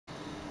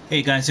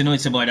Hey guys, you know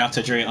it's your boy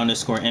Dr. Dre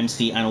underscore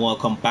MC and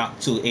welcome back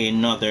to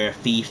another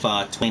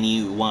FIFA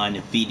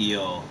 21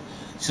 video.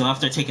 So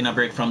after taking a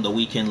break from the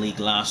weekend league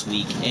last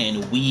week,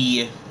 and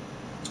we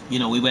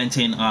went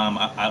in,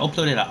 I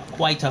uploaded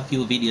quite a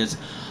few videos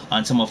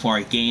on some of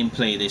our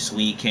gameplay this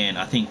weekend.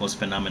 I think was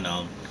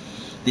phenomenal.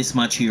 This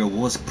match here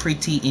was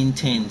pretty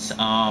intense.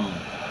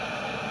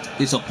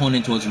 This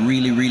opponent was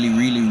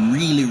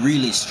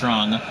really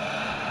strong,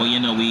 but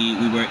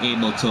we were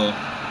able to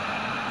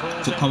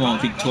come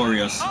out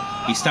victorious.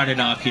 He started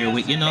off here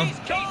with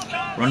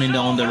running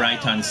down the right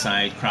hand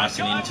side,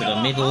 crossing into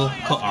the middle,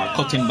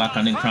 cutting back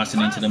and then crossing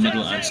into the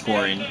middle and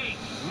scoring.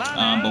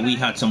 But we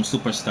had some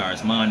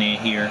superstars. Mane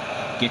here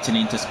getting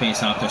into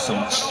space after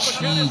some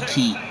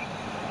cheeky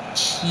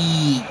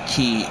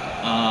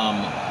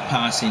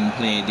passing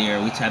play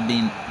there, which I've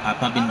been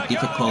having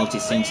difficulty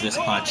since this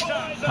patch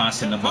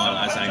passing the ball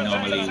as I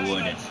normally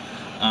would.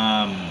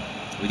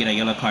 We get a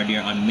yellow card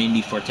here on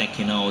Mendy for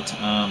taking out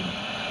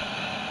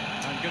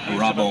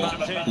Robbo,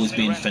 who's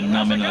been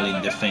phenomenal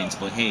in defense.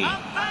 But hey,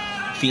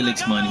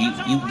 Felix, man,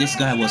 this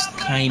guy was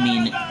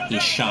timing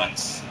his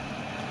shots.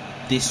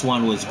 This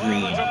one was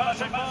green.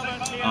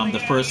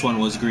 The first one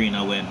was green.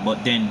 I went,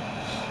 but then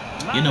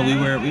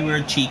we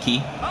were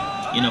cheeky.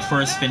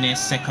 First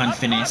finesse, second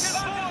finesse,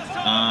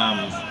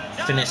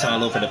 finesse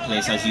all over the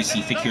place. As you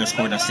see, Fikir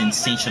scored a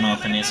sensational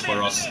finesse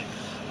for us.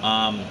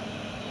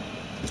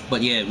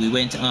 But yeah, we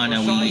went on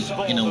and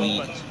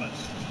we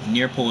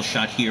near post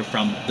shot here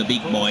from the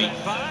big boy,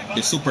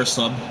 the super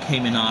sub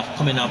coming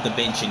off the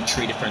bench in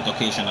 3 different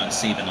occasions and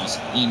saving us,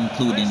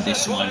 including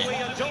this one,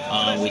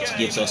 which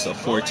gives us a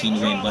 14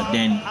 win. But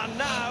then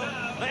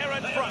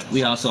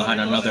we also had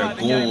another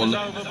goal,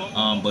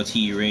 but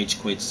he rage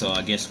quit, so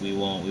I guess we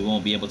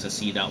won't be able to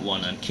see that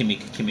one. And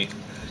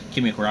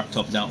Kimmich wrapped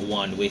up that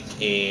one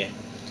with a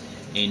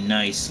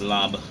nice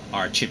lob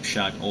or chip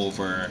shot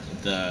over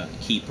the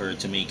keeper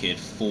to make it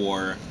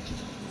 4-2.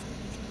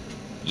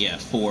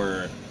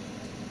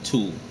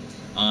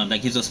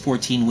 That gives us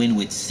 14 wins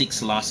with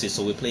 6 losses.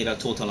 So we played a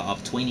total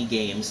of 20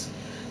 games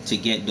to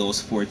get those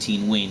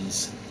 14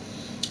 wins.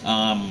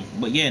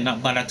 But yeah,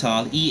 not bad at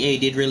all. EA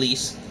did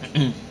release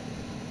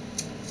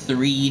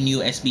 3 new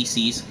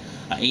SBCs,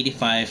 a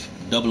 85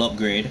 double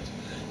upgrade,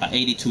 a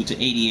 82 to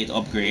 88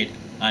 upgrade,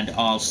 and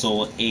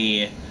also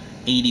a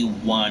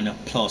 81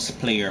 plus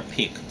player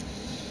pick.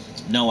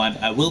 Now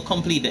I will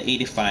complete the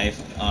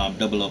 85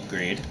 double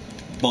upgrade,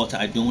 but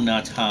I do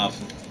not have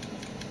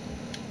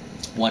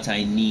what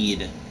I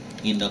need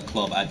in the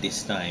club at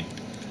this time.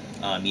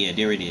 Yeah,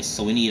 there it is.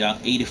 So we need a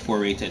 84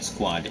 rated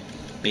squad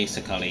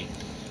basically.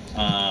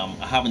 I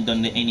haven't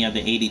done any of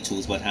the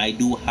 82s, but I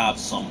do have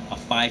some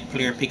 5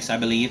 player picks I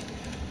believe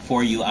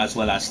for you, as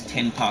well as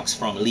 10 packs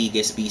from League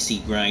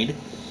SBC grind.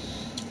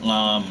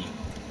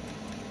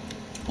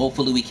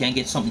 Hopefully we can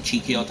get something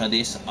cheeky out of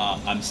this.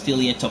 I'm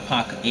still yet to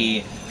pack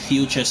a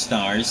future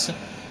stars,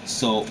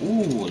 so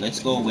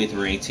let's go with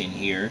rating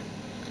here.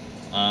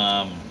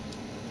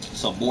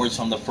 So boards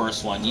from the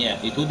first one. Yeah,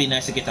 it would be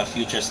nice to get a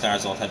future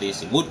stars out of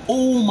this. It would.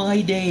 Oh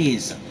my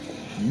days,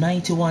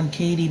 91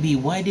 KDB.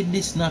 Why did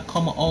this not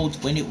come out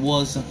when it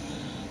was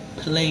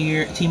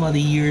player team of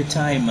the year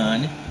time,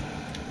 man?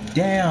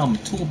 Damn,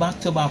 2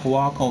 back-to-back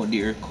walkout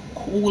there.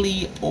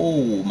 Coolly,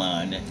 oh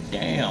man,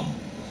 damn.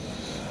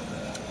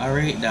 I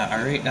rate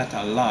that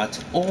a lot.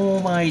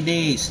 Oh my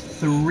days,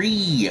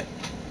 3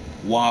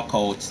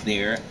 walkouts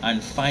there,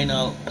 and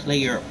final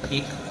player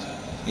pick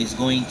is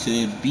going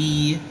to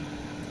be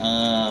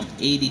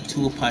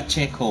 82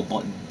 Pacheco.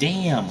 But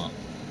damn,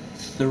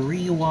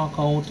 3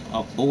 walkout,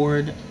 a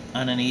board,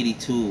 and an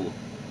 82.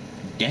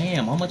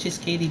 Damn, how much is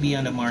KDB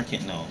on the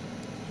market now?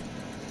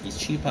 It's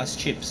cheap as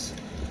chips.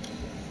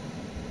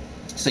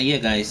 So yeah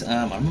guys,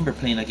 I remember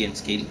playing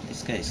against KDB.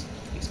 This guy's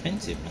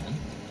expensive, man.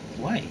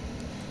 Why?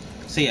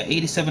 So yeah,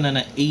 87 and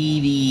an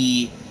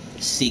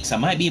 86. I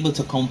might be able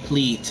to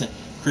complete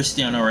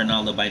Cristiano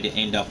Ronaldo by the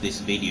end of this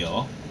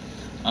video.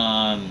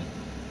 And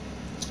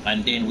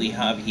then we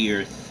have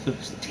here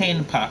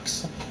 10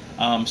 packs,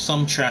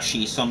 some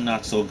trashy, some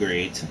not so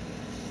great.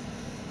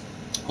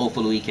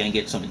 Hopefully we can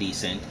get some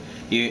decent.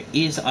 There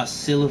is a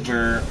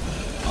silver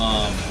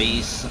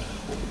base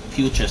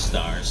future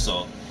star,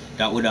 so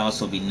that would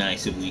also be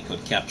nice if we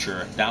could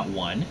capture that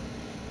one.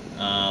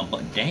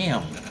 But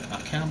damn, I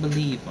can't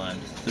believe, man,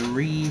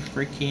 3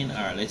 freaking.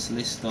 Alright, let's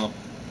list up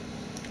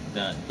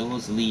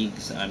those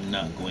leagues. I'm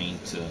not going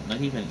to,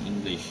 not even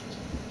English.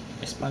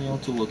 Espanol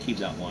too, we'll keep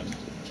that one.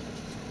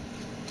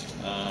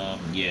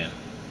 Yeah,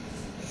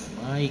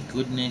 my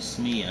goodness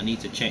me, I need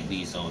to check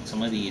these out.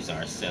 Some of these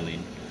are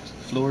selling.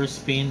 Floor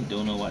spin,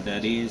 don't know what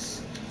that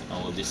is.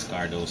 I will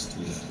discard those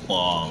 2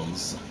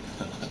 balls.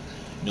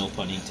 No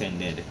pun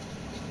intended.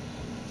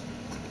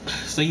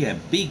 So yeah,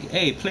 big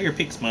player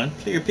picks, man.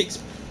 Player picks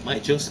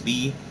might just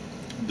be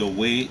the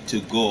way to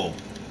go.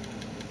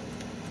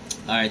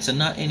 Alright, so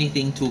not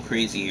anything too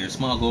crazy here.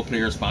 Small goal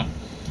player spot,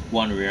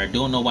 1 rare.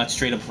 Don't know what's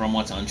tradable from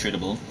what's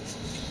untradable.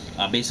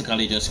 I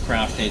basically just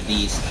crafted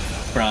these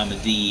from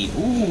the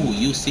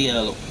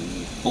UCL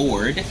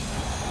board.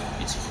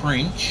 It's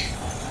French.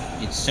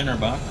 It's center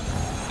back.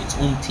 It's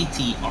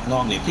Umtiti or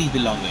Longley. Please be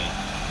Longley.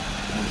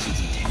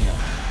 Umtiti,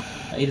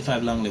 damn.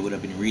 85 Longley would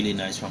have been really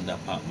nice from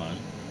that pack, man.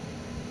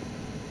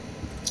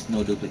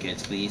 No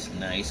duplicates, please.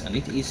 Nice. And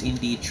it is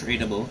indeed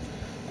tradable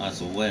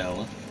as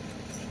well.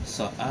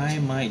 So I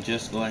might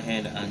just go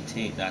ahead and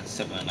take that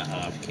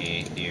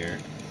 7.5k there.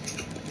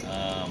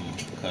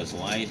 Because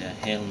why the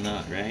hell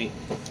not, right?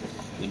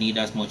 We need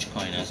as much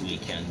coin as we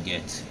can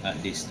get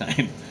at this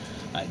time.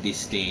 At this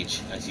stage,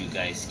 as you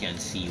guys can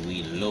see,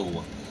 we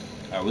low.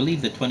 We'll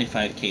leave the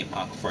 25k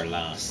pack for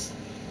last.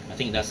 I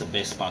think that's the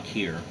best pack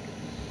here.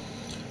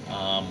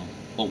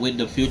 But with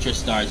the future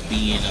stars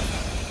being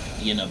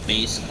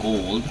base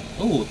gold,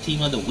 oh,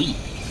 team of the week,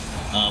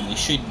 we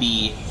should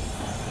be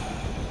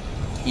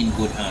in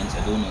good hands.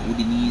 I don't know,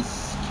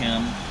 Udinese,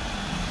 Cam,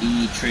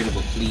 be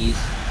tradable, please.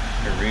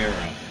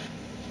 Herrera.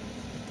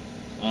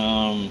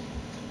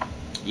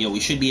 Yeah,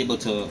 we should be able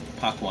to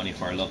pack one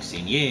if our luck's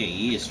in. Yeah,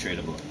 he is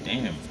tradable.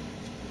 Damn,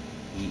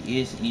 he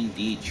is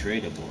indeed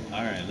tradable.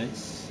 All right,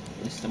 let's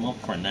list them up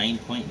for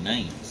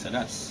 9.9. So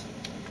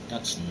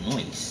that's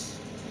nice.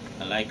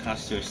 I like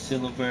Castor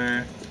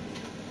Silver.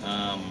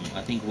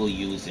 I think we'll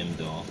use him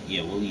though.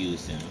 Yeah, we'll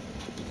use him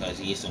because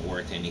he isn't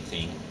worth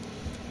anything.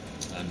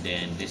 And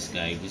then this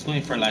guy, he's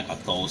going for like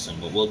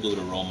 1,000, but we'll do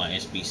the Roma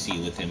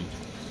SBC with him,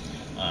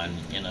 and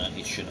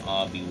it should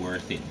all be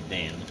worth it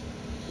then.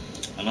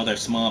 Another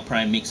small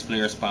prime mixed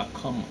players pack.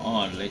 Come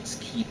on, let's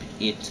keep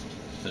it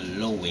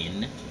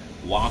flowing.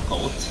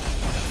 Walkout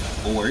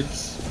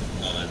boards.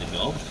 None of the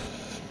above.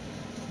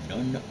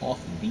 None of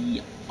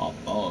the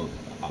above.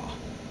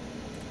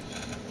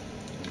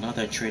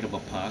 Another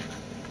tradable pack.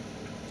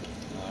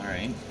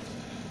 Alright.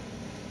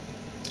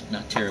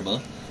 Not terrible.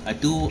 I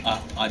do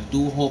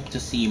hope to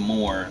see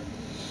more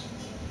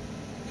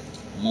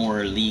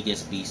League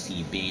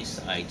SBC base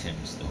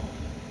items though.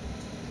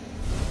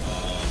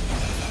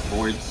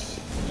 Boards.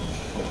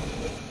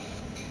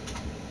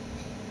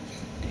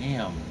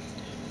 Damn,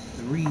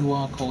 3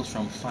 walkouts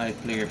from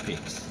 5 player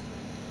picks.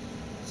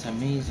 It's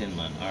amazing,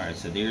 man. Alright,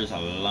 so there's a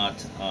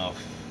lot of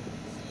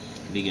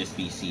League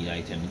SBC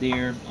item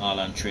there, all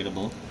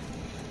untradable.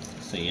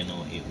 So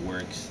it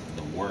works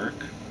the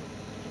work.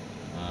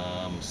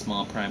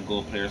 Small prime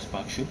gold players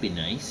pack should be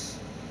nice.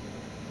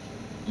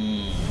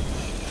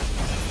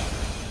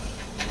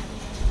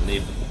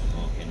 Lib.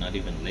 Okay, not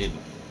even Lib.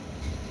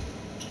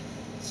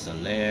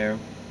 Soler.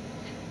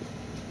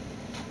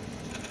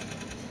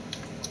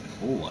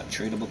 Oh, a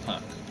tradable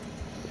pack.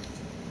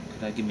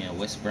 Could I give me a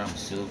West Brom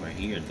silver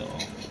here though?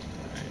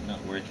 Alright,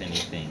 not worth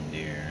anything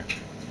there.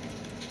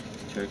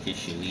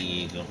 Turkish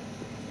League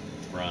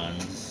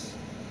bronze.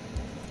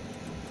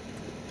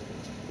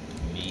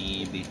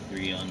 Maybe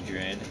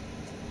 300.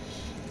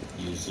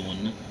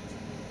 Yuzun.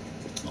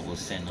 I will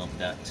send up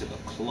that to the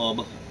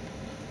club.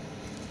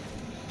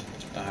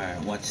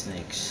 Alright, what's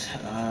next?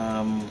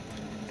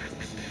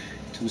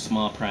 2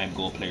 small prime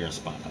gold player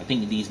spot. I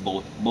think these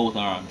both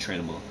are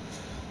untradeable.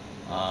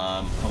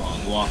 Come on,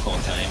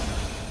 walkout time.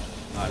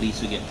 At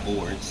least we get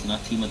boards,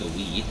 not team of the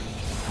week.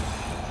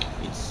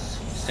 It's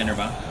center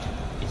back.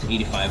 It's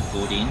 85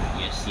 gold in.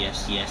 Yes,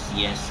 yes, yes,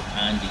 yes,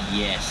 and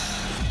yes.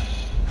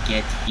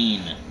 Get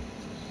in.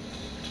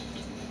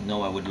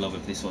 No, I would love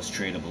if this was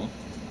tradable.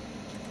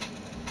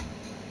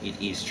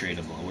 It is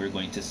tradable. We're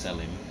going to sell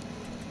him.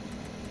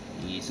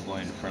 He's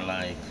going for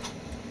like,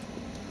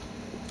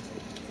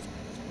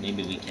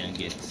 maybe we can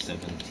get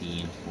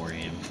 17 for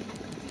him.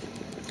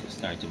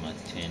 Start him at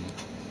 10.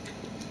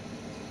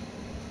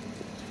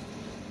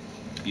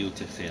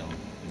 Beautiful.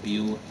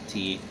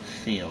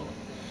 Beautiful.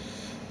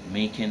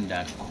 Making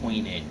that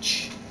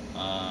coinage.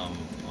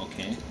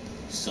 Okay.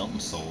 Something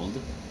sold.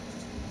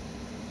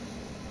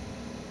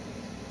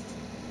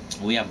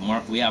 We have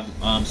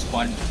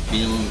squad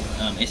build,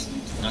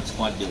 not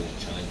squad build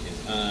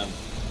challenges.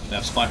 We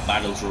have squad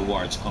battles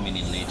rewards coming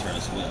in later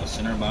as well.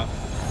 Center back.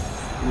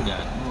 Who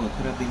that? Oh, it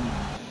could have been.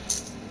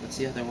 What's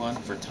the other one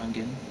for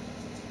Tangen?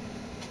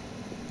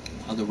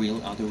 Other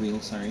wheel,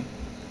 sorry.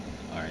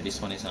 Alright, this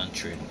one is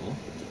untradable.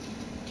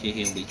 Okay,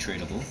 he'll be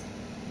tradable.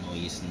 No,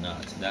 he's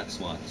not. That's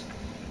what?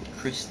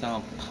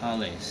 Crystal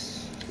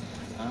Palace.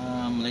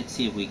 Let's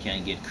see if we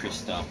can get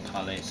Crystal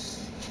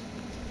Palace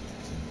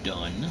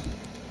done.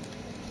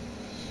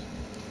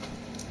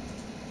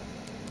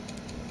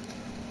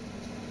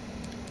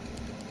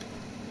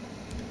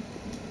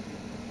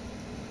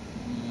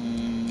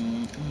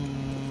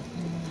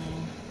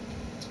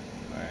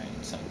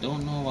 Alright, so I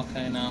don't know what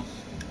kind of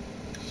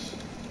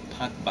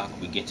pack back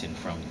we're getting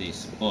from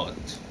this, but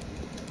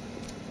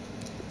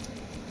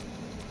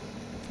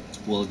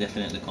we'll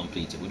definitely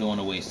complete it. We don't want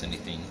to waste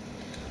anything.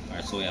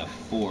 Alright, so we have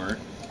 4,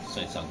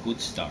 so it's a good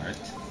start.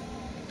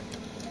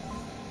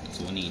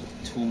 So we need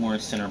 2 more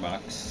center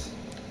backs,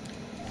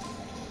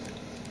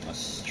 a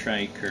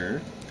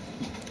striker,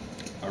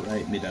 a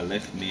right mid, a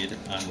left mid,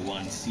 and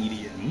 1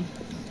 CDM.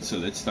 So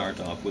let's start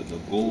off with the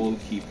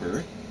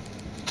goalkeeper.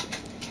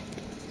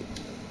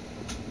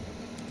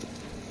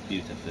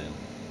 Beautiful.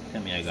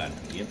 Tell me I got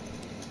it. Yep.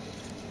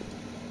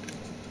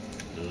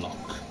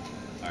 Lock.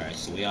 Alright,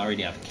 so we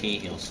already have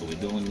Cahill, so we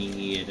don't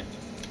need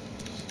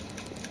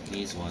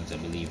these ones. I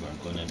believe are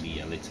gonna be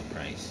a little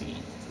pricey.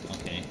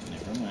 Okay,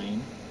 never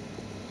mind.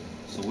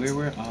 So where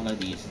were all of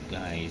these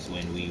guys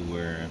when we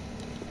were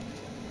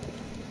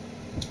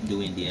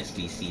doing the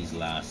SBCs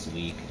last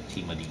week?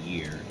 Team of the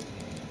year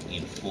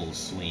in full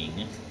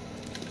swing.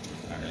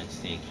 Alright, let's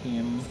take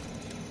him.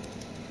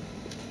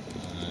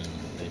 And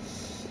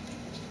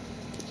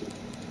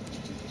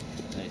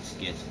let's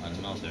get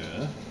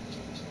another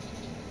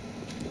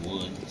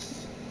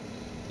Woods.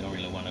 Don't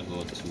really want to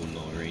go too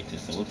low rated,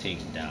 so we'll take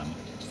Dan.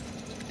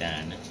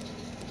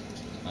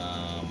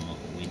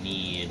 We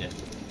need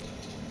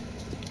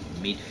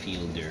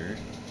midfielder.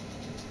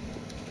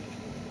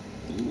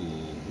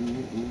 Ooh.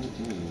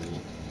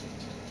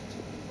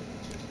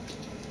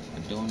 I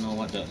don't know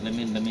what the. Let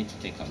me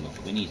take a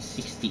look. We need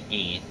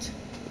 68.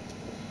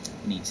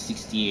 We need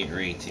 68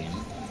 rating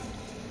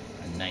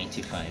and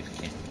 95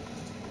 chem.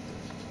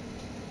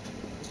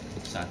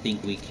 So I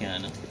think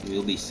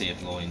we'll be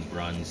safe going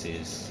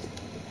bronzes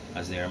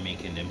as they are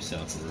making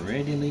themselves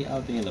readily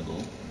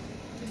available.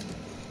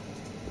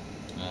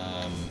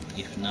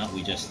 If not,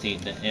 we just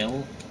take the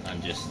L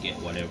and just get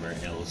whatever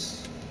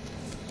else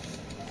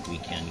we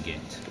can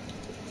get.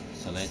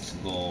 So let's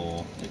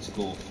go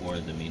for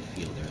the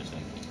midfielders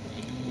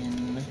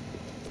again.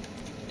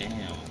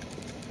 Damn.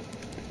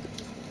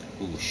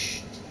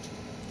 Oosh.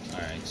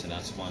 Alright, so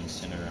that's one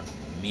center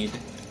mid.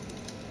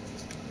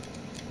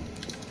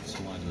 That's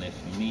one left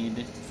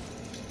mid.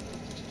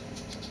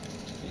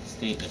 Let's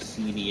take the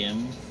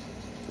CDM.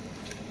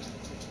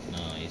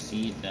 No, you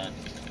see that?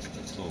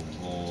 Let's go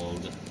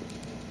gold.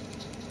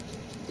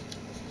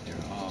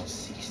 They're all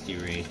 60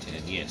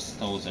 rated. Yes,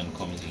 1000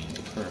 comes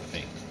in.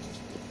 Perfect.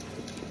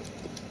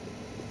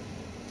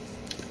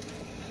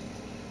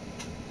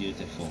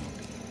 Beautiful.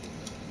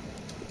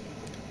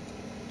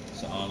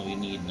 So all we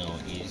need now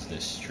is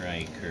the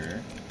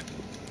striker.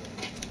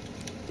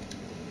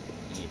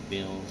 8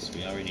 bills.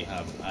 We already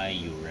have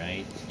IU,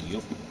 right?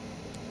 Yup.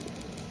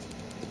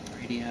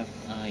 Already have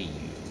IU.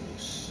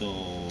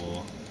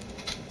 So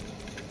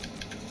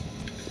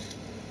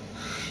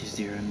is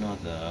there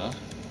another?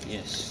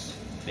 Yes.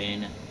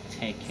 Ben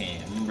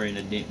Teke. Remember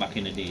back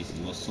in the days,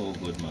 he was so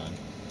good, man.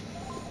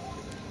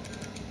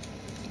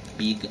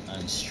 Big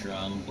and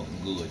strong, but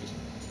good.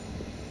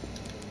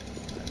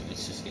 Right,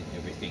 let's just get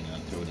everything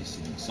and throw this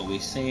in. So we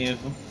save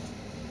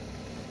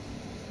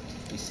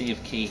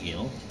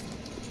Cahill.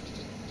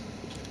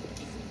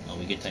 Now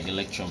we get an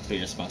Electron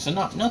player spot. So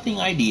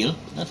nothing ideal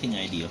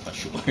for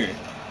sure.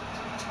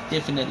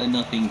 Definitely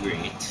nothing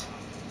great.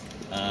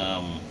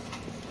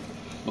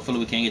 Hopefully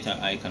we can get an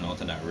icon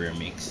out of that rare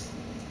mix.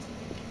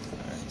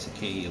 Alright, so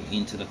Cahill,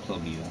 into the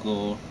club you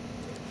go.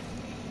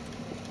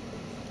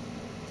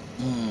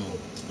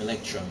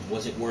 Electron,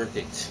 was it worth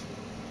it?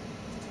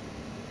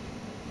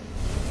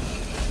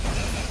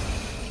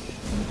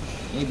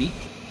 Maybe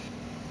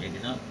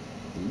not.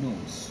 Who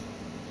knows?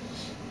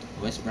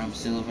 West Brom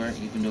Silver,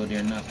 even though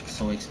they're not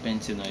so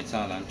expensive, now it's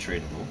all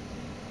untradeable.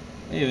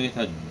 Maybe with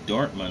a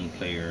Dortmund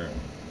player,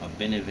 a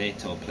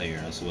Benevento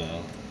player as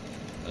well.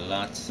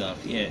 Lots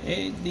of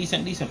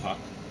decent pack.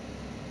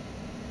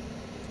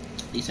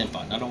 Decent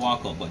pack, not a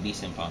walkout, but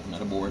decent pack.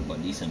 Not a board,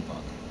 but decent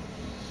pack.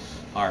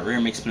 Alright,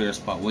 rare mix player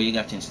spot. What you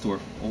got in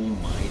store? Oh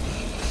my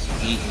days.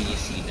 Hate when you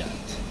see that.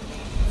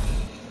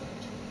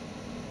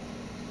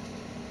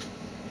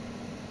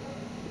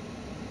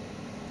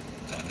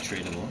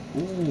 Untradeable.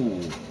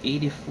 Ooh,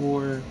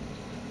 84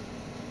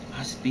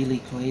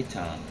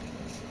 Aspilicueta.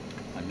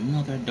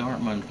 Another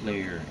Dortmund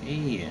player.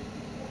 Hey,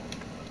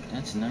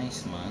 that's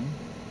nice, man.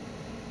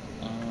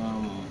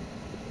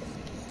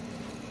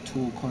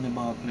 2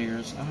 Coneball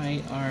players.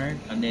 Alright.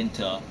 And then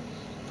to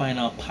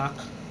final pack,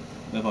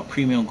 we have a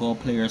premium gold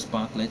players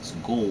pack. Let's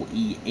go,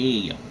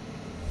 EA.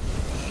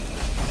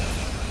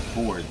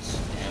 Boards,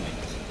 damn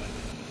it.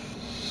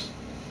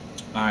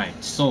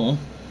 Alright, so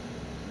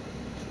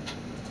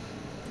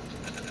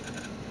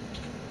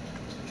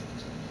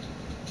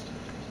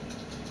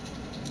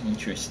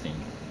interesting.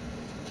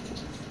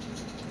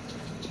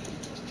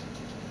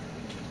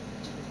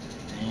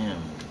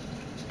 Damn.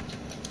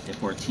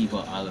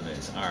 Deportivo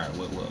Alaves. Alright,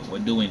 we're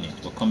doing it.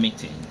 We're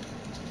committing.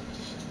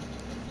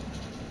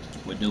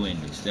 We're doing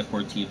this.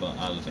 Deportivo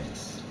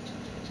Alaves.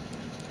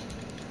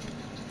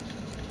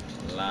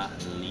 La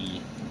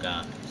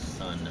Liga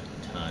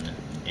Santander.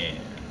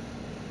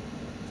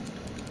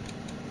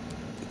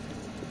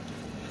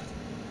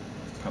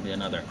 Probably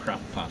another crap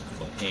pack,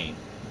 but hey,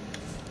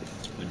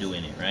 we're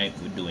doing it, right?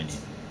 We're doing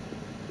it.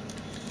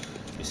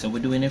 We said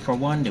we're doing it for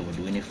one, then we're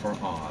doing it for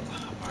all.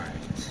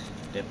 Alright.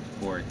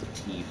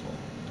 Deportivo.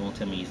 Don't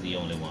tell me he's the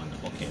only one.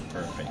 Okay,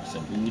 perfect.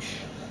 So Bush.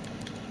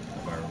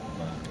 We have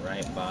our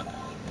right back.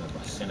 We have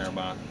a center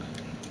back.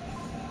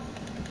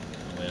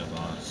 We have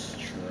a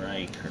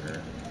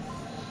striker.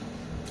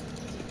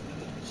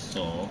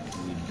 So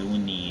we do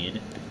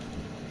need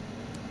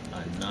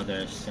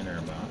another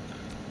center back.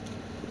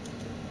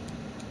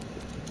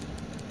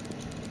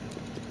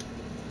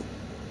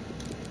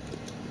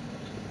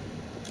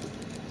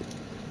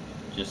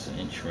 Just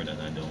sure that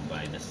I don't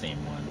buy the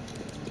same one.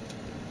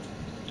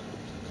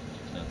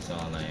 That's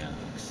all I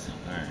ask.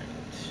 Alright.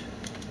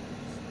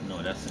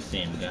 No, that's the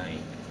same guy.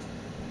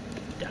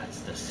 That's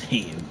the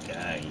same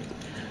guy.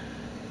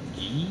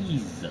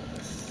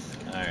 Jesus.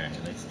 Alright,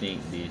 let's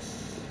take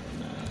this.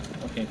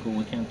 Okay, cool,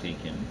 we can take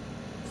him.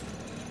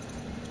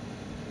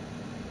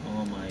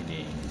 Oh my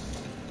days.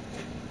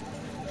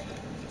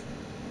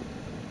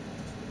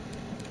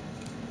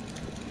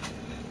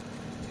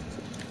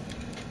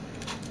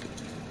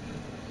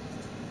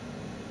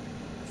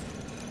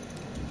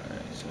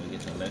 Alright, so we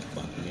get a left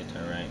back, we get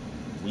a right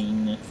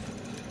wing.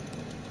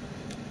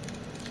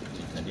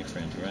 Get a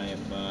different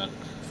right back.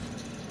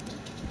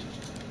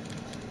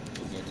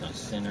 We get a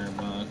center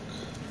back.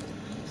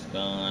 It's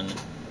gone.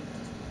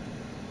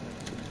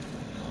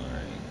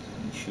 Alright,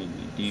 he should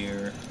be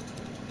there.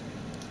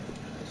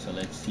 So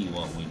let's see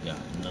what we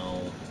got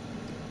now.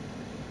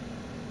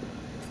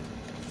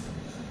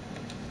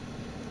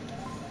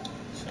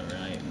 So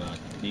right back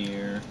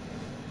there,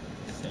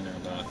 center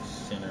back,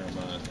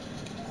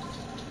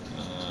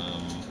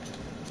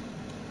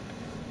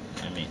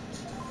 damn it.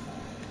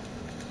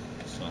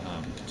 So I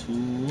have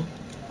two,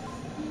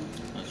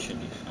 that should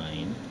be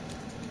fine.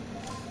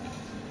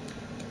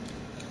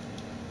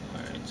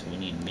 Alright, so we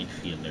need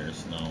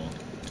midfielders now.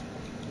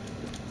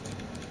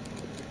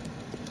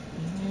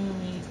 Here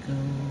we go.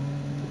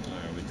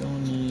 Alright, we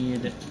don't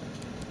need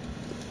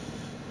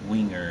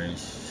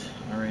wingers.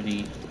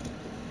 Already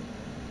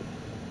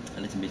a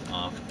little bit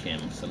off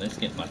chem, so let's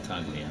get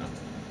Battaglia.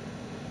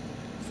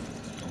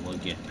 And we'll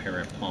get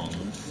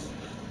Perepons.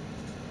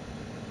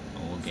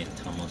 And we'll get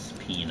Thomas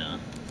Pina.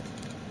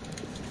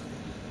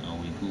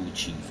 And we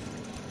Gucci.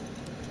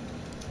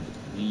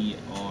 We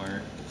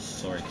are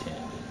sorted.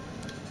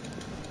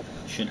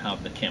 Should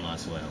have the chem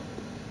as well.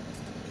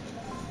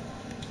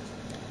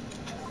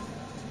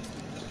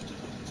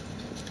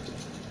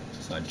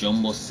 A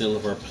jumbo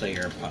silver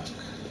player pack.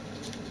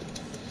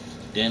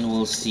 Then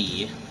we'll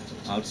see.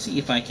 I'll see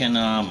if I can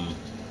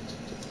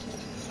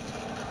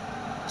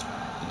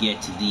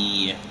get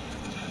the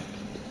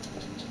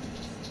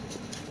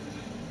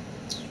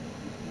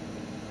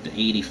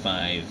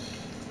 85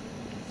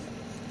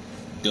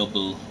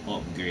 double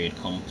upgrade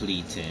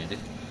completed.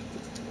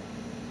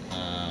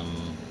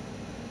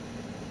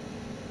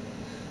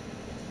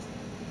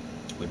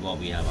 With what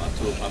we have, I'll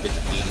throw probably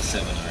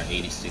 87 or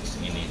 86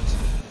 in it.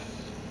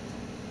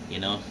 You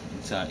know,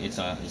 it's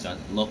a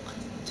luck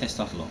test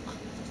of luck,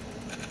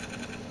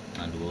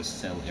 and we'll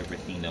sell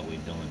everything that we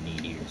don't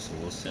need here. So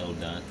we'll sell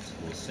that.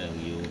 We'll sell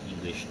you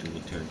English to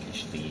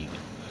Turkish League,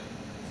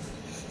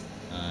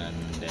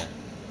 and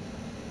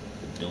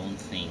don't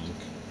think.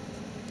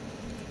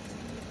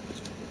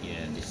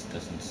 Yeah, this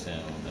doesn't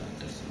sell. That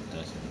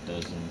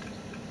doesn't.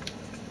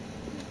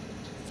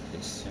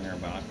 This center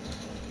back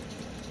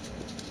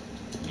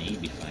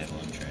maybe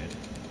 500.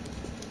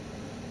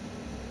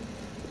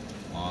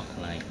 Walk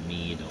like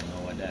me, don't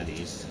know what that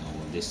is. I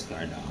will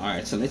discard that.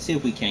 Alright, so let's see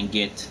if we can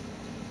get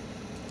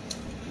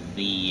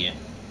the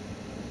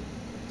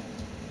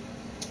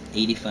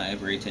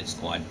 85 rated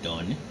squad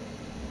done.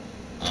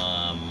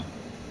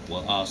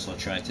 We'll also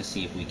try to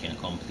see if we can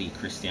complete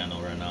Cristiano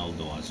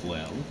Ronaldo as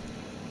well.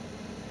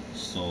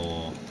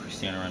 So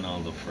Cristiano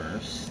Ronaldo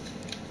first.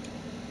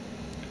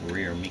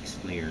 Rare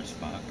mixed players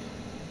pack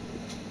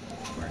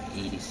for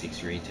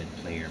 86 rated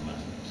player,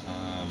 man.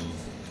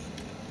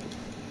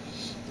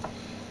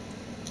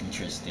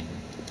 Interesting.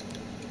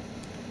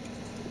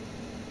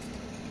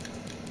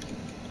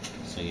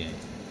 So yeah,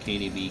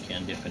 KDB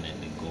can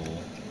definitely go.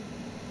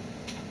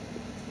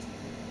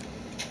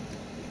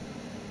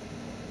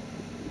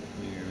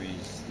 Where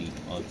is the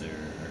other?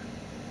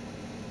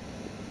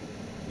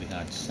 We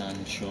had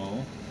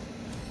Sancho,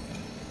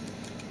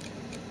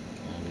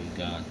 and we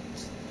got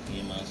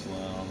him as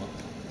well.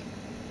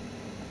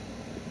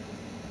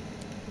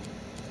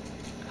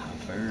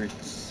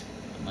 Havertz.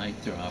 I might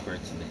throw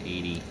Havertz in the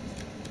 80.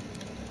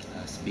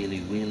 That's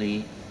Billy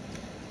Willie.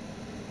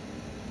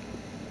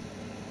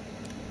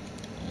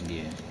 And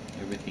yeah,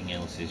 everything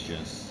else is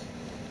just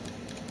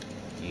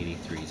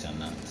 83s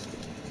and that.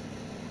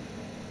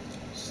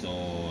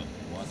 So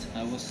what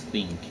I was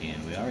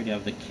thinking, we already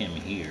have the chem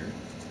here.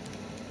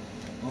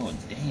 Oh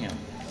damn,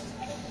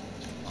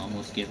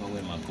 almost gave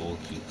away my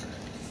goalkeeper.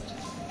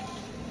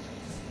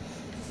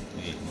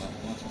 Wait,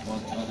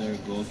 what other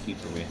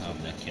goalkeeper we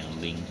have that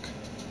can link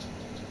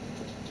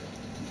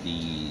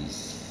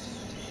these?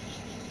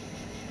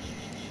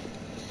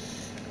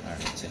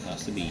 Alright, so it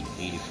has to be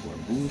 84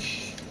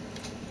 Bush,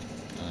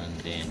 and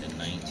then the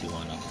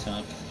 91 up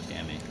top.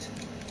 Damn it.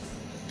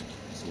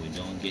 So we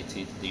don't get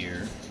it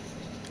there.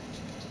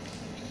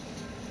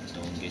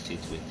 Don't get it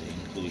with the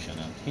inclusion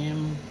of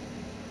him.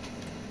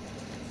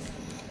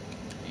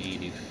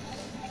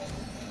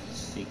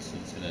 86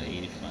 instead of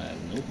 85.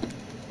 Nope.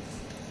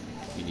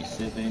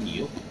 87.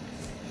 Yup.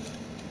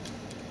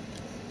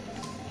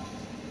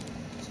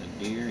 So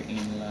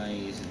therein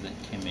lies the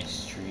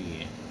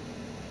chemistry.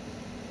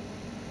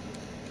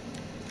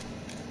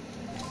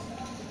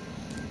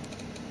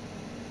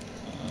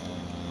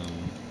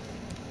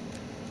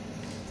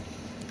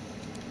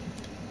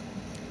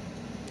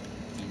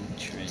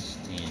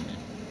 interesting.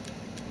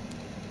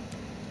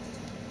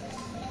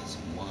 It's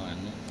one.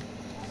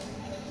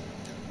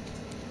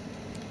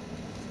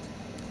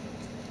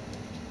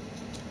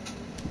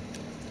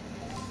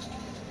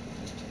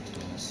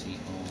 Don't see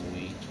how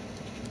we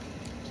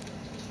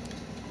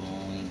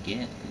going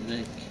get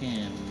the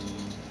chem.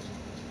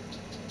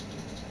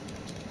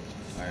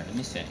 Alright, let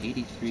me set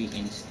 83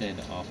 instead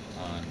of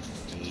on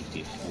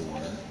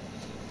 84.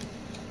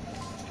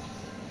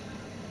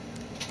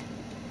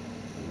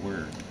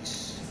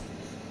 Works.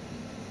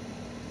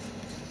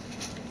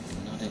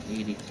 Not at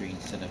 83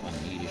 instead of on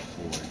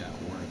 84. That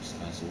works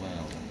as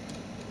well.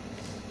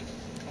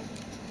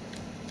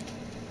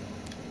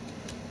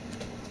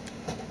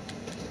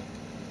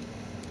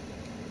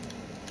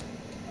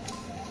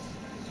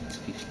 That's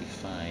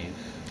 55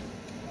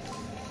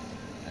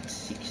 at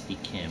 60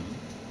 chem.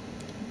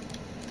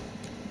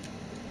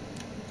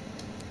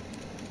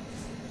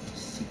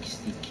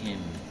 60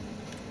 chem.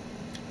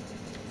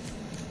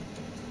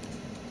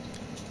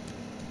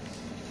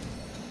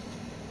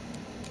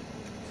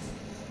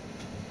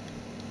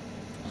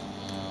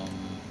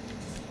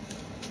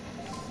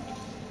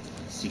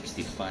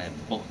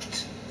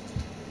 But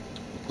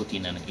we're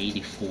putting an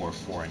 84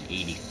 for an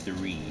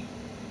 83.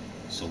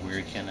 So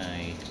where can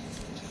I?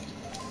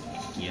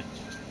 Yep.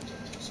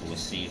 So we're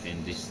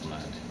saving this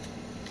lad.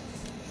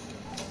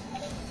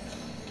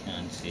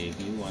 Can't save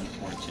you,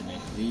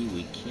 unfortunately.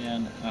 We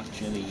can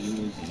actually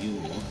use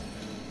you,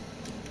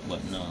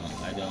 but no,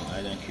 I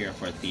don't care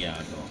for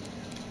Thiago.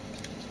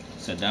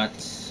 So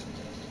that's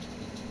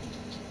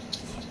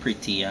a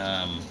pretty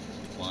 1,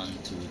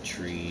 2,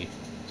 3.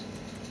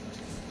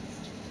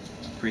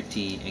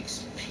 Pretty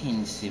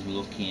expensive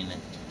looking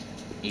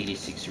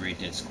 86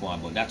 rated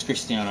squad, but that's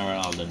Cristiano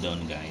Ronaldo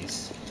done,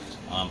 guys.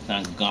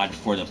 Thank God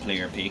for the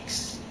player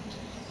picks.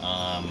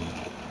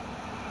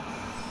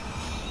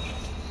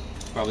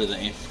 Probably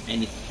the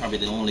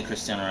only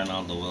Cristiano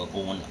Ronaldo will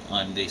own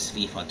on this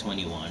FIFA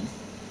 21.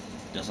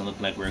 Doesn't look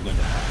like we're going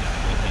to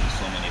have open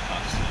so many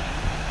packs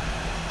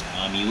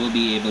now. You will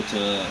be able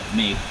to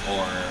make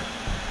our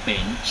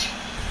bench,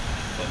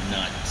 but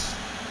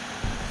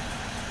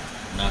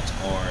not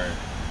our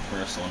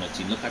first on the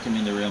team. Look at him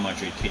in the Real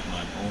Madrid kit,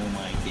 man. Oh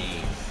my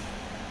days.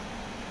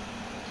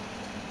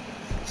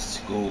 Let's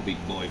go, big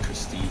boy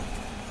Christy.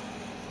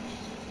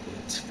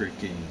 Let's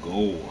freaking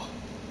go.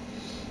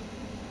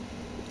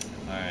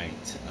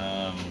 Alright.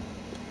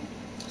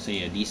 So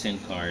yeah,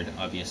 decent card,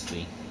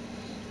 obviously.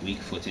 Weak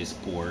foot is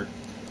poor,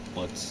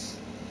 but it's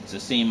the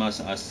same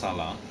as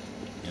Salah.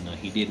 You know,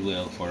 he did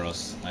well for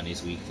us and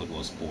his weak foot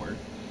was poor.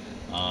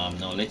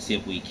 Now let's see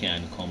if we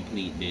can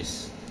complete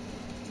this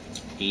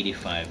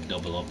 85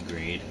 double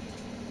upgrade.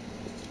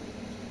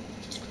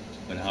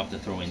 Gonna have to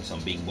throw in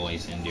some big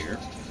boys in there.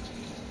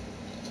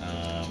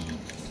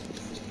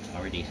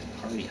 Already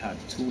had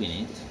 2 in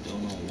it.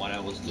 Don't know what I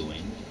was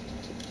doing,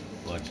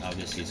 but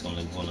obviously it's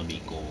gonna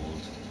be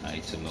gold, high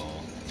to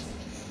low.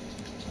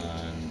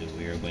 And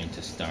we're going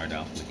to start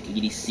off with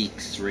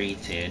 86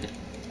 rated.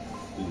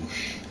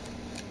 Oosh.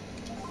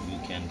 You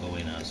can go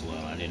in as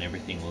well, and then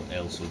everything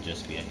else will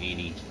just be at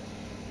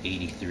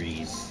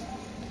 83s.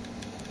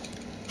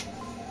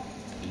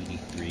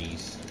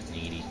 83s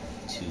and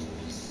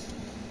 82s.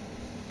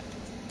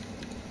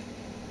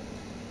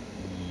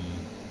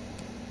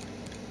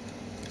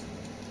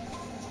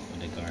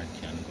 The guard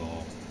can go.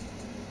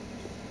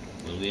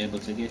 Will we be able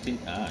to get it?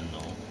 Ah,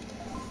 no.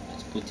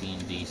 Let's put in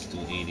these two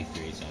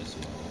 83s as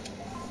well.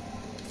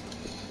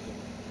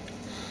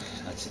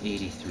 That's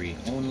 83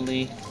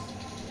 only.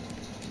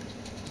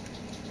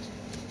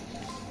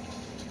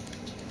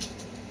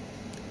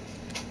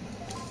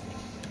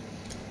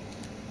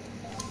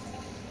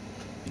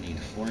 We need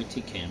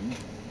 40 chem.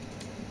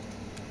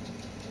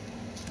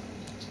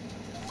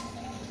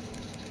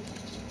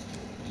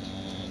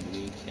 And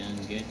we can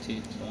get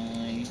it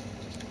by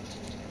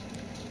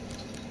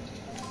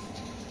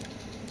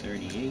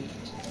 38.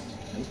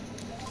 Nope.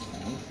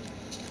 Nope.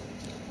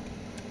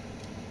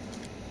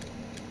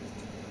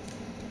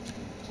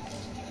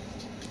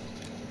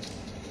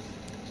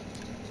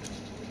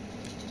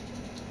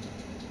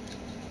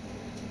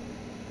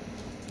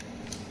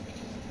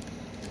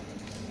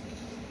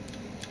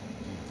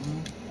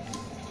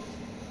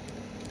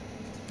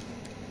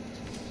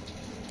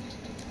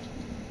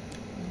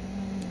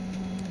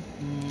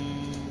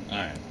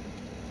 Alright.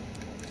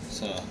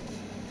 So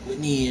we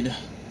need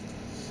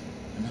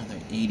another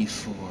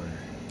 84.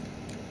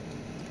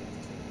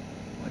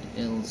 What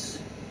else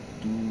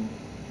do we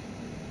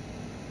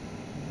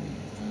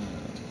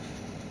have?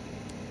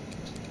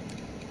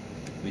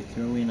 We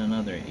throw in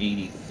another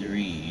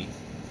 83.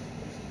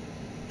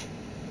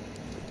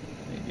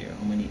 Right there.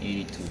 How many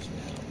 82s we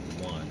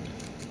have? 1.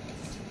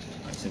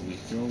 Alright, so we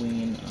throw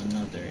in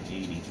another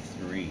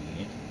 83.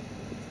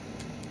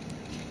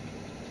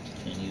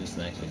 Can use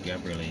like a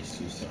Gabriel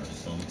Jesus or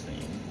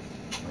something.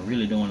 I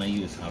really don't want to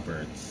use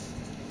Havertz.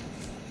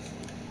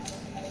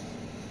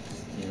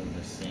 Still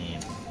the same.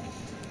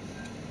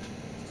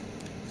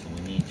 So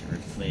we need to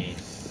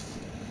replace.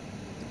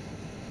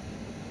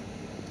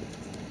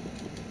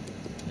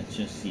 Let's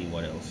Let's just see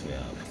what else we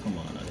have. Come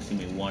on, let's give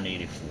me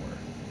 184.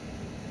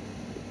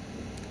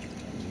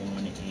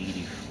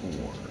 184.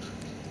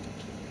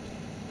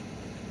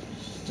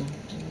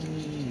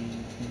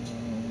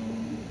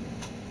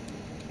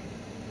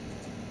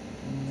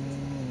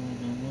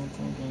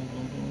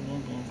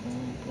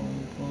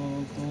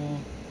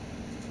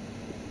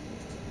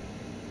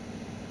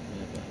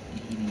 We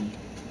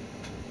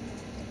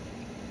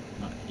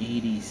have a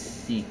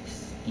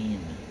 86 in.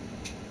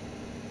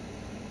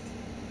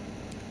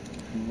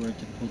 If we were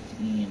to put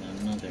in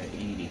another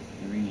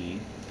 83,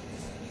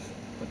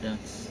 but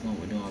that's no,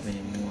 we don't have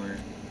any more.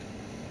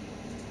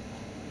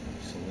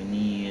 So we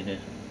need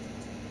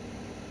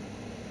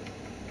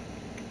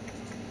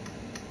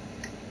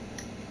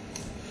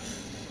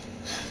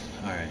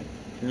alright,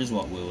 here's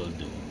what we will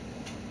do.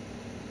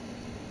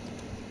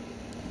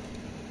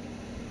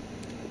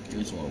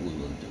 Here's what we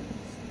will do.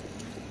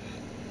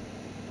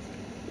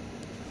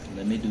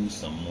 Let me do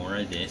some more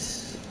of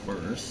this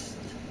first.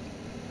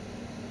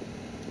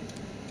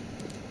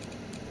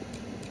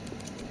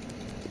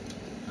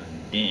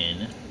 And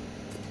then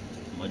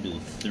I'm gonna do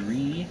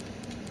three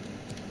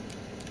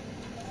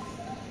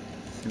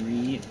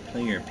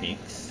player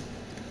picks.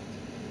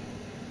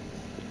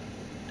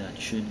 That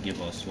should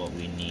give us what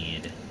we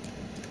need to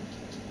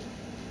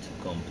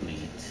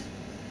complete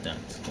that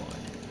squad.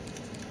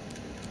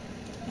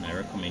 And I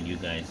recommend you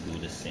guys do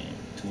the same.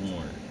 2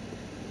 more.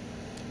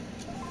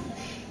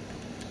 Push.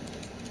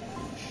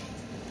 Push.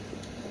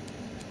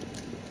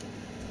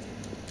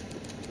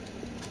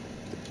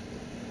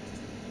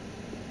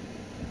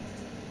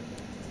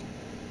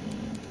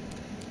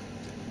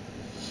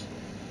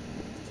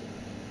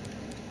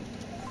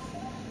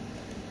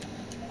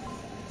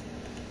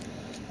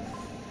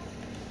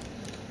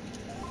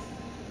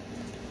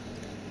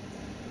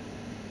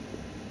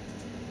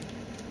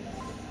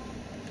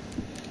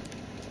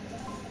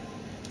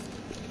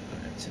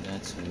 So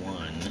that's 1.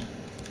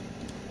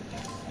 I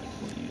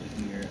put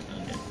you here,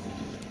 and then put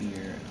you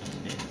here, and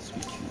then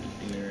switch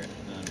you there,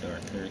 and our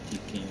 30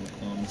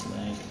 comes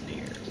like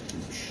there.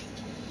 Push.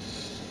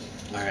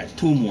 Alright,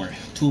 2 more.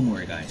 2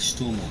 more, guys.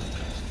 2 more.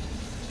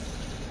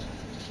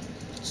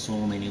 So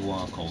many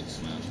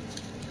walkouts, man.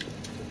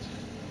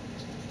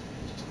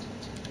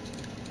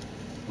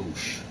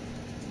 Push.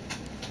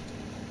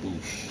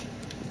 Push.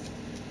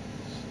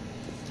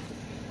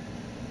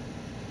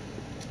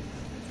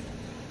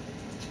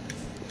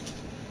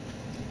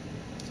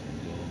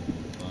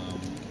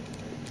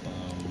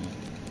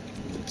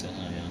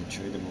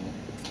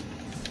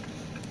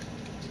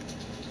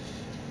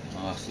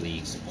 Off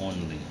leagues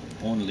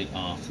only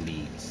off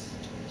leagues.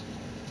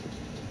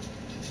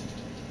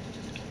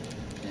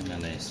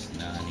 MLS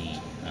Nani,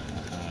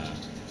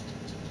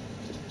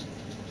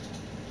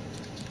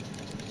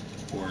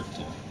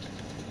 Porto,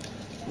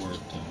 no,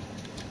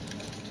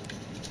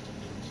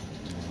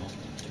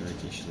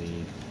 Turkish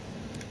league.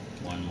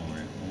 1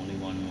 more, only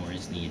 1 more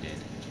is needed.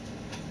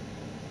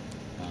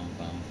 Bam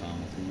bam bam.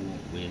 Who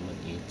will it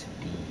be?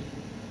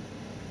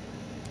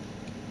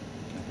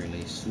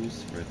 Gabriel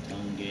Jesus for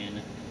Tongan.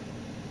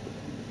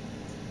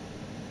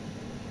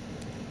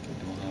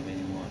 Don't have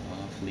any more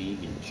off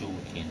league. You're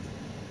joking.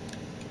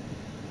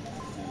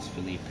 There's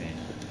Felipe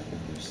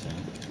Anderson.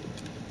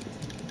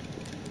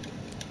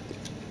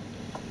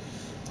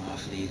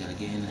 Off league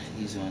again.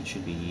 These ones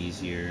should be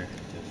easier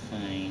to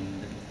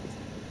find.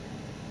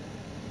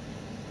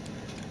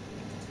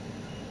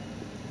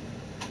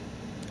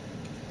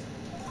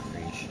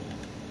 Croatia.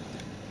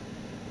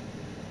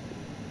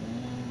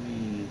 There we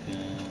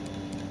go.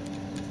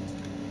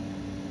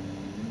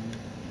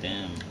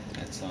 Damn,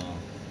 that's all.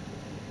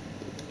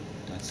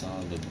 That's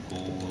all the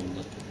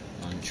gold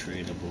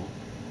untradeable,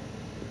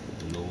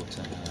 low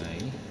to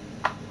high,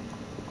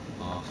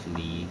 off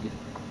league.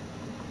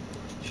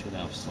 Should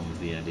have some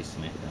via this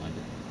method.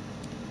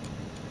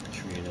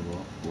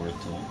 Tradable,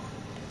 Porto,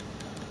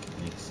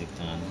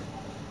 Mexican.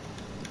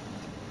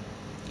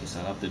 Guess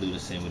I'll have to do the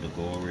same with the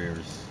gold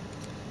rares.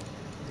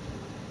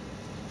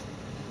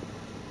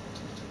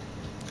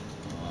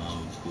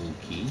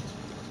 Pookie.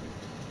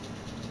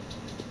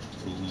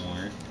 2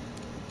 more.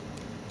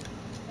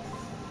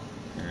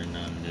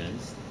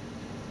 Hernandez.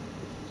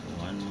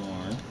 1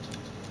 more.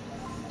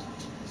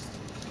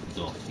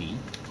 Duffy.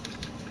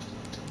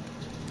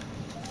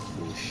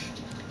 Bush.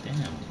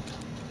 Damn.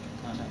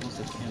 Oh, that was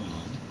a 10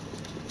 one.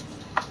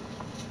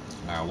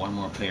 Alright, 1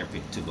 more player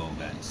pick to go,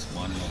 guys.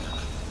 1 more.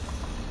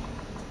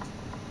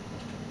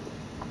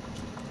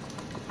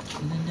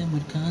 Killing them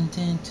with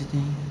content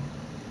today.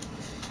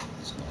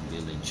 It's gonna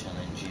building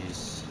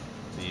challenges,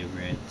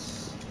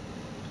 favorites,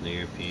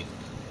 player pick,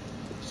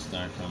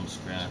 start from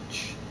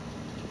scratch.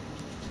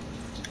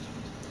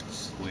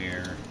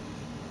 Square,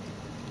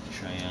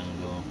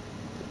 triangle,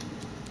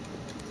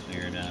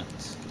 clear that,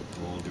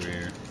 gold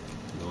rare,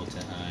 low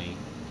to high,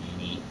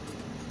 any,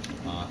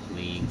 off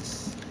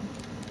leagues.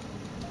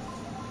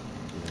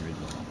 There we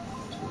go.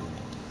 2,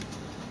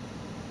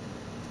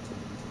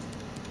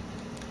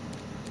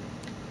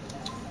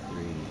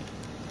 3,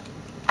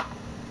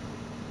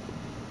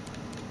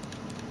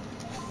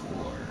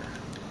 4,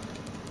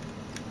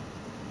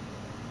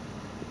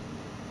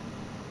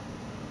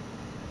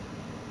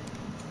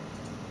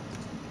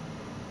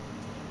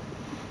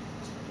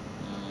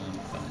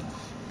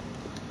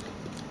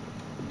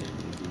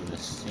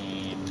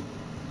 same.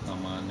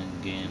 Come on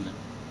again.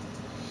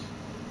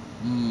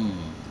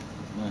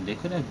 Man, they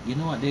could have. You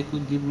know what? They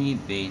could give me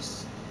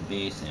base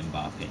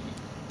Mbappe.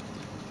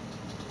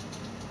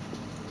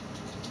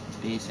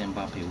 Base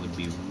Mbappe would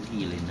be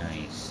really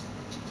nice.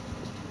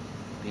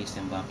 Base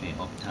Mbappe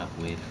up top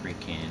with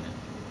freaking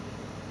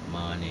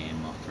Mane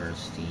in my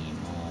first team.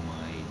 Oh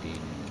my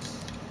days.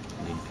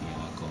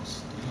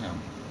 Olympiacos. Damn.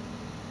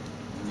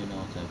 Running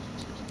out of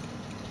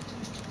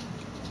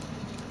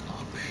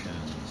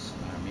options.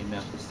 Or maybe I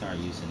have to start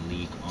using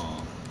League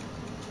On.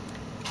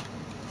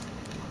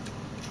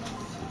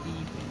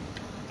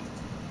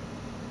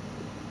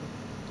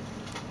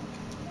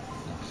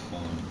 La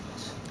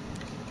Font.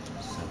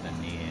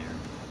 Souvenir.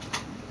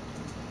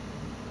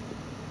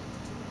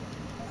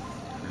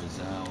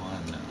 Kurzawa.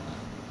 Nah.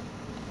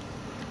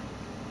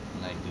 I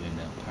like doing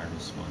that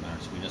Paris one.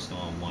 Alright, so we just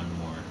want one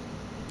more.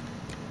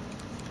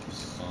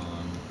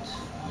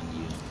 And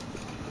you.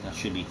 That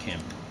should be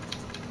Kemp.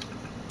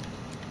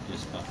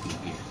 Just copy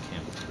here,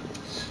 Kemp.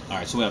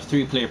 Alright, so we have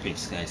 3 player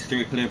picks, guys.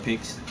 3 player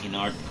picks in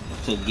order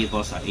to give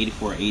us our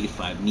 84,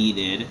 85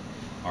 needed,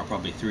 or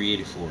probably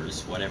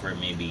 384s, whatever it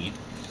may be.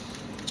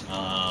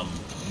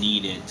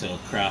 Needed to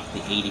craft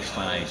the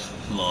 85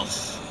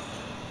 plus.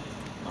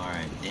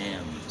 Alright,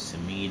 damn,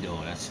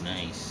 Samido, that's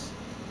nice.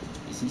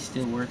 Is he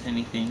still worth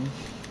anything?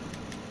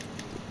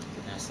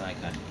 That's like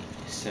a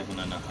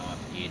 7.5,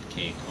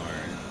 8K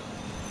card.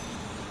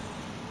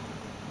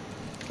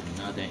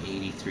 Another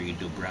 83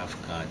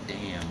 Dubravka.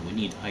 Damn, we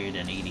need higher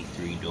than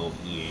 83 though.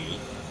 EA.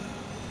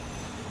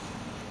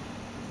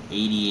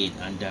 88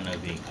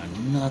 Andanovic.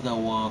 Another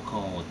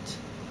walkout.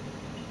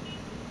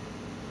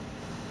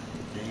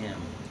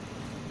 Damn.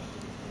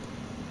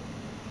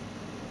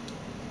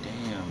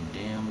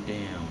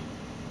 Damn.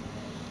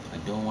 I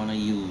don't want to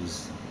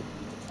use.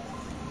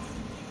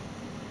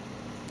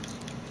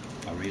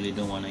 I really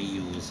don't want to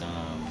use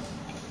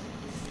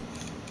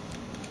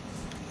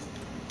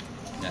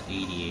that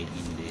 88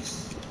 in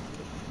this.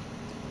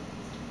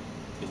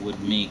 It would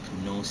make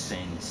no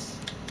sense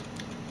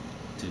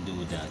to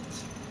do that.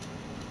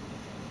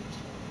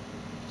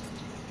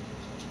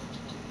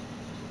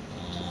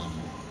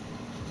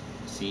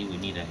 See, we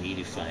need an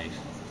 85.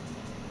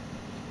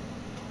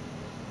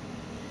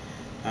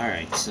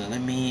 Alright, so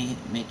let me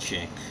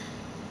check.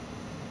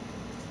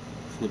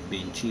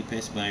 Footbin,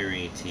 cheapest by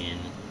rating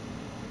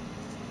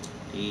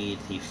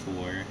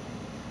 84.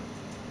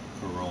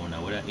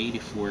 Corona. Would an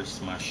 84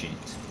 smash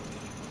it?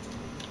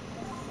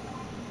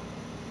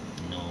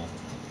 No.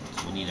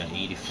 So we need an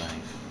 85.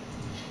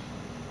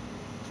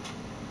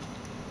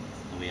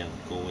 And we have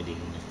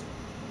Godin.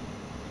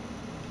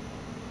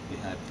 We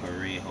had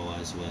Parejo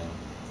as well.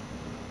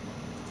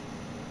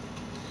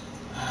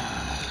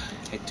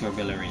 Hector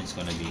Bellerin is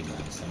gonna be,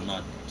 guys. I'm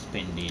not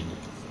spending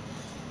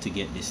to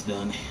get this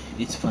done.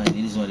 It's fine.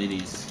 It is what it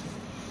is.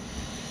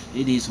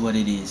 It is what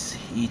it is.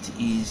 It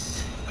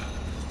is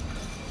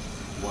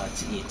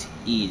what it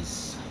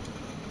is.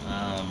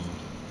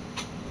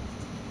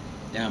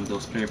 Damn,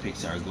 those player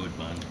picks are good,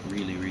 man.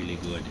 Really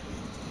good.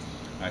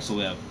 Alright, so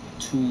we have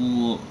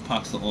 2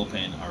 packs to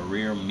open. A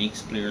rare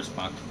mixed players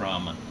pack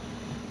from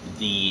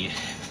the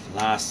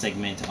last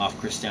segment of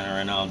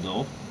Cristiano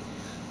Ronaldo,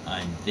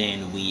 and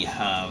then we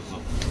have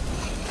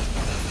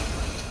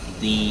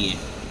the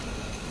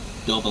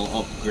double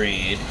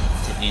upgrade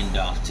to end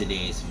off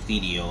today's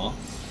video.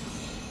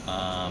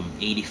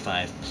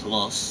 85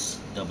 plus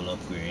double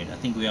upgrade. I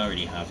think we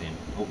already have him.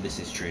 Hope this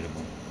is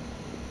tradable.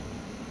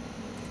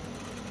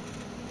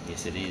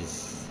 Yes, it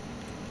is.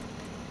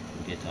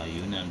 We get our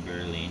Union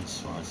Berlin,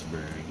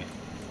 Strasbourg,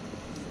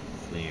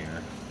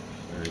 Flair,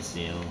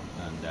 Brazil,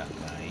 and that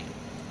guy.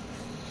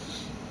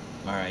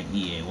 Alright,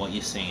 EA, what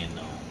you saying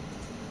now?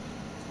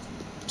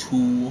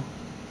 2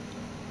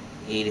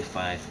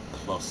 85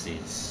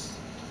 pluses.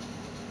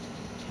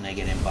 Can I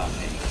get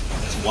Mbappe?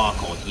 It's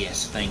walkout,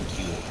 yes, thank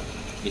you.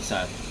 It's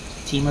a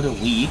team of the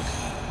week.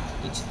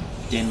 It's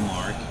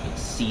Denmark.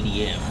 It's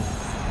CDM.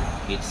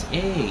 It's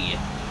a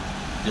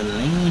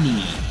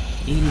Delaney.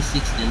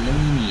 86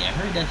 Delaney. I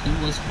heard that he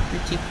was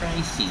pretty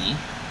pricey.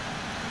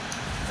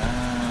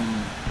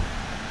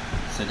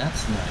 So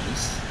that's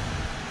nice.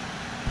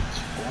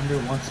 I wonder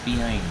what's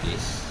behind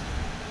this.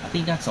 I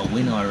think that's a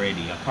win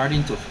already.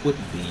 According to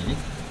Footbin,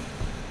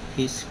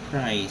 his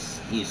price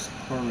is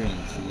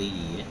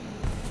currently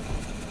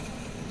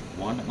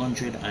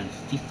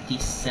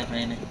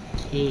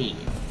 157k.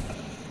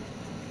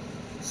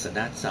 So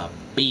that's a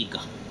big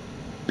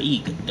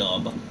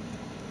dub.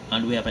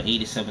 And we have an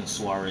 87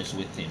 Suarez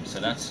with him, so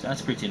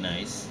that's pretty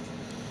nice.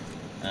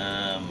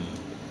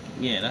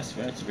 Yeah, that's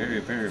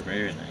very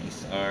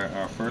nice.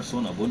 Our first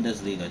one, a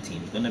Bundesliga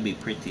team, gonna be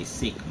pretty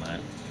sick,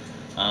 man.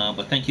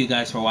 But thank you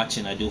guys for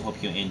watching. I do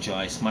hope you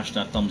enjoy. Smash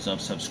that thumbs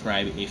up,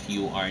 subscribe if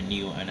you are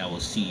new, and I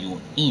will see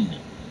you in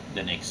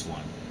the next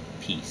one.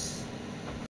 Peace.